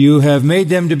 You have made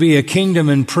them to be a kingdom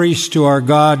and priests to our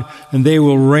God, and they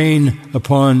will reign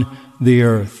upon the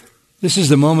earth. This is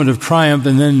the moment of triumph,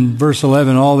 and then verse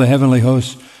 11, all the heavenly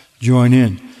hosts join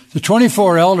in. The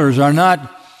 24 elders are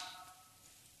not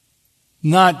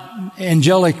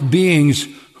angelic beings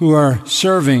who are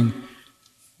serving.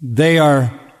 They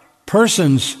are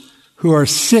persons who are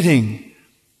sitting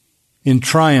in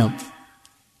triumph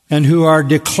and who are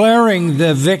declaring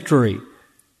the victory.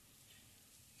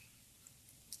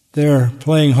 They're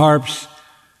playing harps,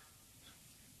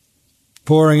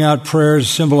 pouring out prayers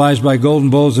symbolized by golden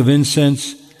bowls of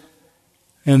incense,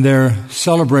 and they're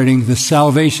celebrating the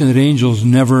salvation that angels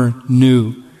never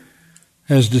knew,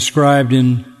 as described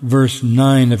in verse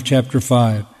 9 of chapter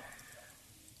 5.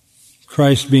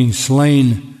 Christ being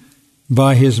slain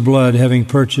by his blood, having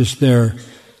purchased their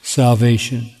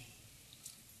salvation.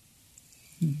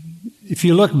 If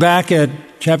you look back at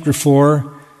chapter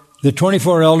 4, the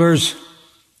 24 elders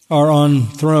are on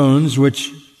thrones,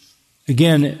 which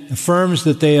again affirms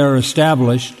that they are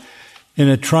established in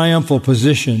a triumphal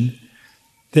position.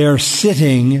 They are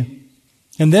sitting,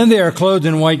 and then they are clothed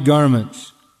in white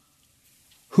garments.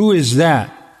 Who is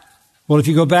that? Well, if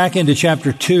you go back into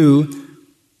chapter 2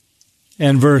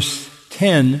 and verse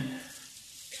 10,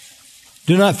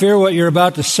 do not fear what you're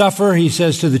about to suffer, he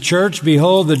says to the church.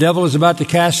 Behold, the devil is about to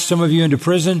cast some of you into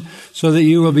prison so that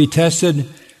you will be tested.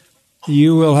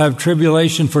 You will have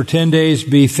tribulation for 10 days.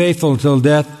 Be faithful till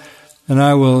death, and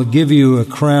I will give you a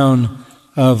crown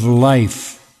of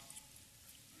life.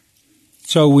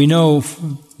 So we know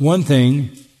one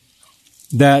thing,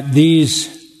 that these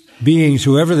beings,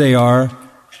 whoever they are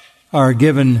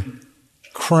given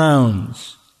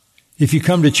crowns. If you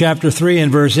come to chapter 3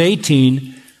 and verse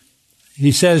 18,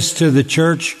 he says to the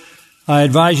church, I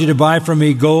advise you to buy from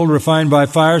me gold refined by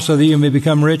fire so that you may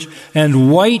become rich,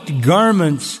 and white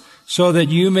garments so that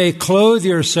you may clothe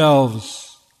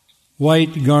yourselves.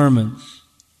 White garments.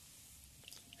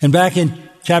 And back in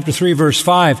chapter 3, verse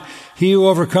 5, he who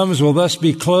overcomes will thus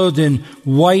be clothed in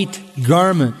white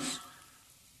garments.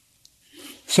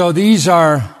 So these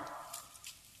are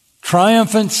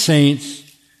triumphant saints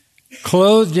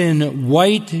clothed in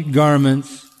white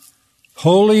garments,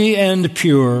 holy and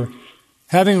pure,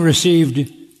 having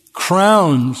received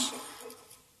crowns.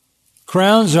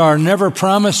 Crowns are never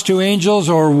promised to angels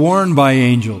or worn by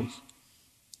angels.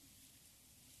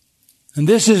 And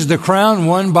this is the crown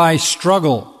won by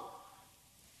struggle.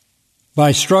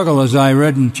 By struggle, as I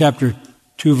read in chapter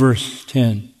 2, verse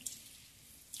 10.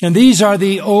 And these are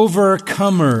the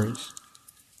overcomers.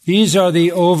 These are the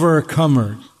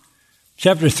overcomers.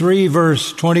 Chapter 3,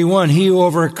 verse 21, he who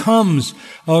overcomes,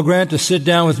 I'll grant to sit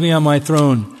down with me on my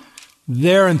throne.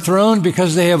 They're enthroned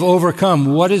because they have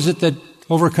overcome. What is it that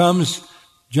overcomes?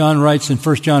 John writes in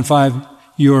 1 John 5,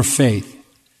 your faith.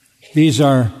 These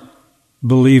are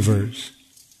believers.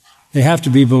 They have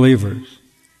to be believers.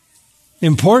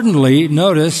 Importantly,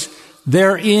 notice,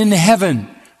 they're in heaven,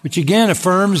 which again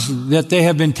affirms that they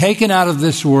have been taken out of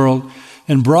this world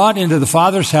and brought into the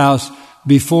Father's house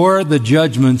before the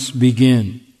judgments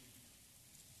begin.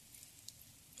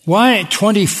 Why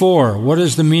 24? What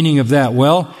is the meaning of that?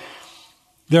 Well,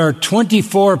 there are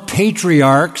 24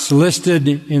 patriarchs listed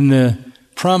in the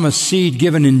promised seed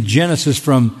given in Genesis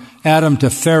from Adam to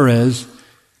Pharez.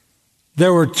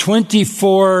 There were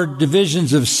 24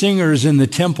 divisions of singers in the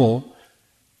temple.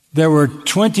 There were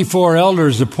 24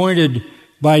 elders appointed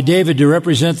by David to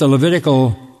represent the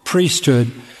Levitical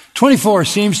priesthood. 24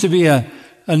 seems to be a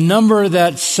number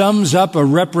that sums up a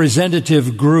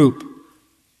representative group.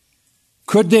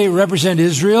 Could they represent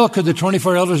Israel? Could the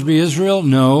 24 elders be Israel?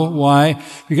 No. Why?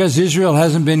 Because Israel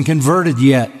hasn't been converted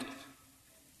yet.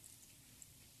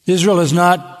 Israel has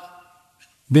not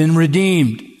been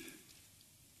redeemed.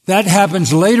 That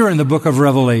happens later in the book of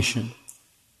Revelation.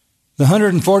 The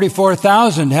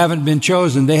 144,000 haven't been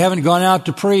chosen. They haven't gone out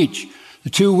to preach. The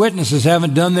 2 witnesses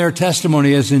haven't done their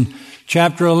testimony, as in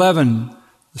chapter 11.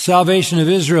 The salvation of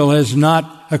Israel has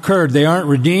not occurred. They aren't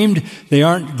redeemed, they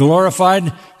aren't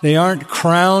glorified, they aren't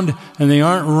crowned, and they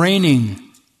aren't reigning.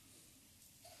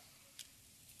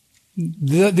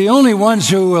 The only ones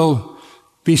who will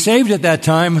be saved at that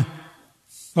time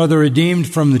are the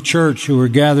redeemed from the church who are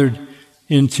gathered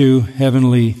into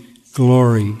heavenly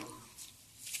glory.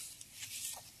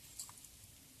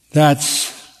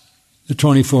 That's the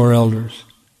 24 elders.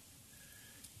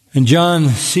 And John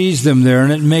sees them there,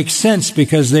 and it makes sense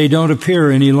because they don't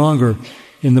appear any longer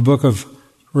in the book of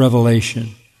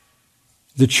Revelation.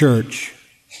 The church.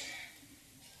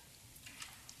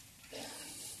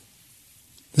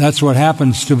 That's what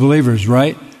happens to believers,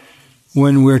 right?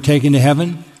 When we're taken to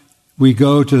heaven, we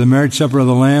go to the marriage supper of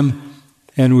the Lamb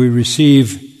and we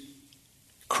receive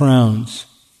crowns.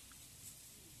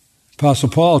 Apostle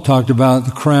Paul talked about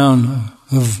the crown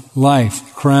of life,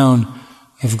 the crown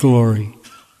of glory.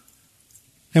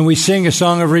 And we sing a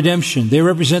song of redemption. They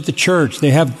represent the church.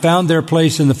 They have found their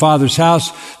place in the Father's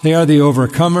house. They are the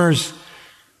overcomers.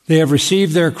 They have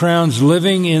received their crowns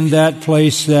living in that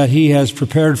place that He has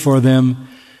prepared for them.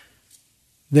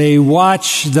 They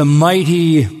watch the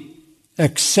mighty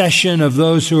accession of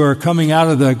those who are coming out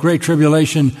of the Great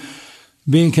Tribulation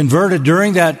being converted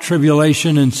during that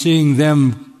tribulation and seeing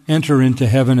them enter into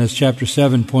heaven, as chapter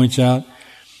 7 points out.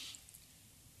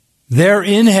 They're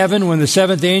in heaven when the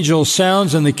seventh angel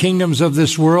sounds and the kingdoms of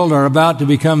this world are about to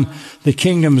become the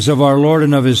kingdoms of our Lord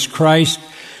and of His Christ.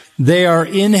 They are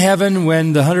in heaven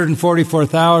when the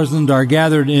 144,000 are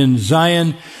gathered in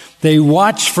Zion. They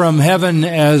watch from heaven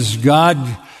as God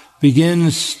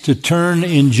begins to turn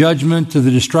in judgment to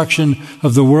the destruction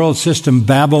of the world system,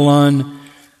 Babylon.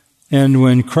 And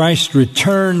when Christ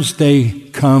returns, they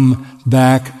come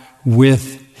back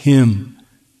with Him.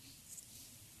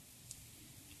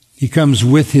 He comes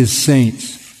with His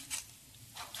saints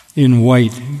in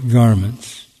white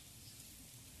garments.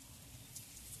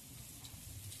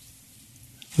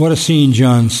 What a scene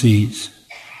John sees.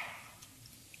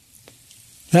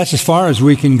 That's as far as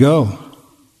we can go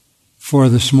for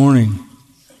this morning.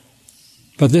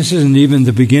 But this isn't even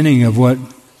the beginning of what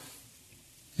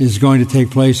is going to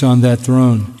take place on that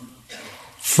throne.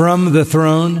 From the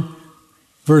throne,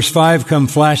 verse 5, come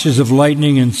flashes of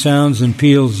lightning and sounds and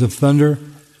peals of thunder.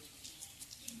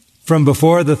 From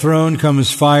before the throne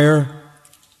comes fire.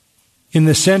 In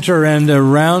the center and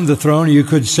around the throne, you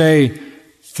could say,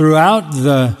 throughout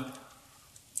the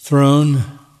throne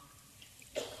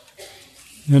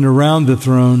and around the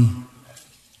throne,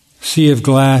 sea of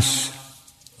glass,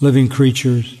 living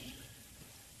creatures.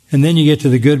 And then you get to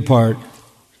the good part,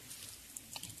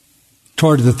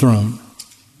 toward the throne.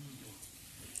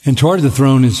 And toward the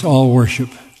throne is all worship.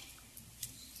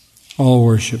 All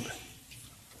worship.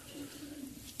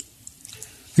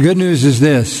 The good news is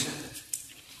this.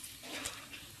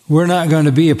 We're not going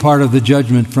to be a part of the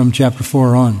judgment from chapter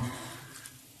 4 on,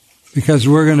 because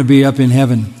we're going to be up in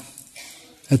heaven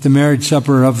at the marriage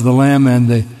supper of the Lamb and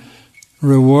the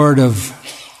reward of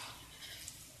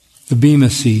the Bema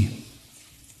Sea.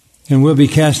 And we'll be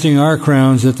casting our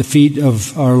crowns at the feet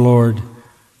of our Lord.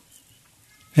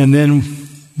 And then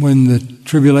when the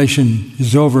tribulation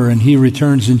is over and He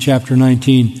returns in chapter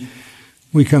 19,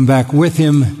 we come back with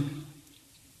Him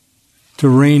to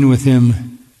reign with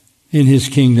Him in His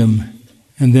kingdom,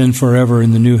 and then forever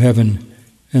in the new heaven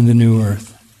and the new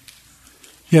earth.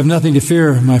 You have nothing to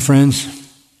fear, my friends.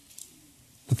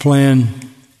 The plan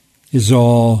is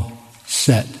all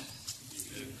set.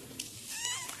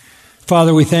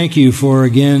 Father, we thank You for,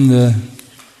 again, the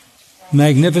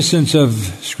magnificence of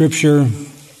Scripture,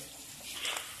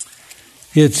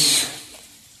 its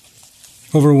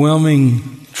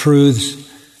overwhelming truths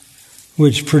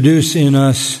which produce in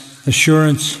us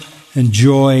assurance and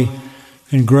joy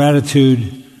and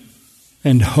gratitude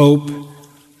and hope,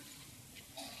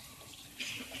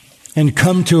 and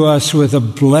come to us with a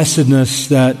blessedness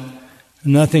that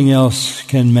nothing else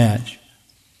can match.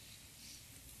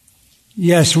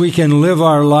 Yes, we can live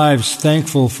our lives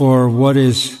thankful for what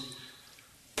is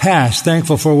past,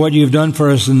 thankful for what You've done for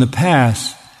us in the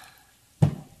past,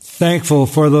 thankful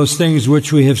for those things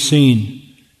which we have seen.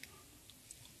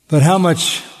 But how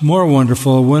much more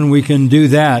wonderful when we can do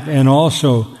that and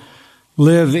also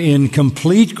live in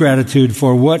complete gratitude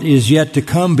for what is yet to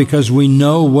come, because we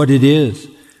know what it is.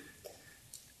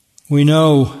 We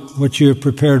know what You have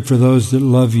prepared for those that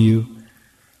love You.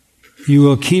 You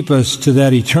will keep us to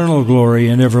that eternal glory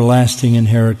and everlasting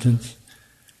inheritance.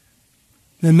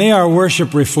 And may our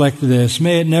worship reflect this.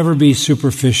 May it never be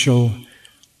superficial.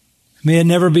 May it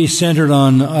never be centered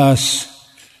on us.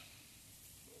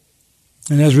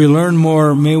 And as we learn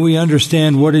more, may we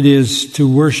understand what it is to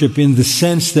worship in the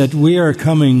sense that we are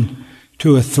coming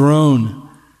to a throne,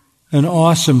 an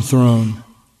awesome throne,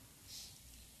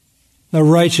 a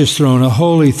righteous throne, a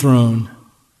holy throne,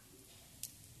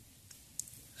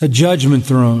 a judgment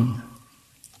throne,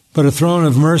 but a throne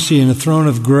of mercy and a throne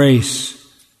of grace.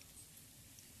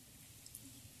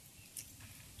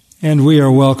 And we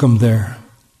are welcome there.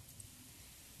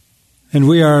 And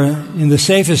we are in the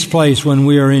safest place when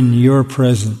we are in your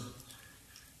presence.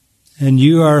 And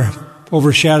you are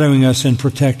overshadowing us and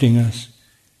protecting us,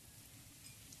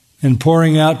 and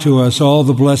pouring out to us all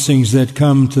the blessings that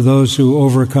come to those who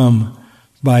overcome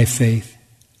by faith.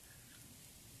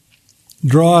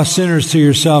 Draw sinners to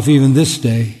yourself even this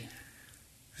day,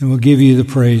 and we'll give you the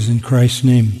praise in Christ's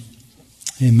name.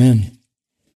 Amen.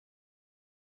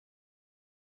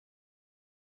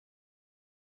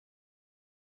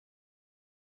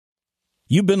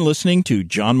 You've been listening to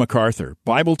John MacArthur,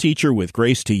 Bible teacher with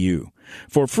Grace to You.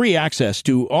 For free access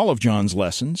to all of John's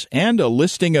lessons and a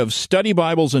listing of study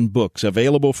Bibles and books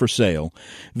available for sale,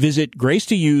 visit Grace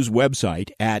to You's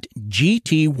website at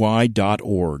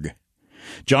gty.org.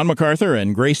 John MacArthur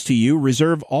and Grace to You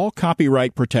reserve all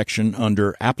copyright protection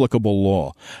under applicable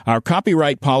law. Our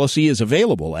copyright policy is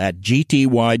available at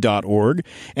gty.org,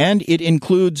 and it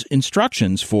includes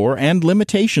instructions for and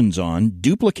limitations on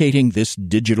duplicating this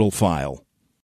digital file.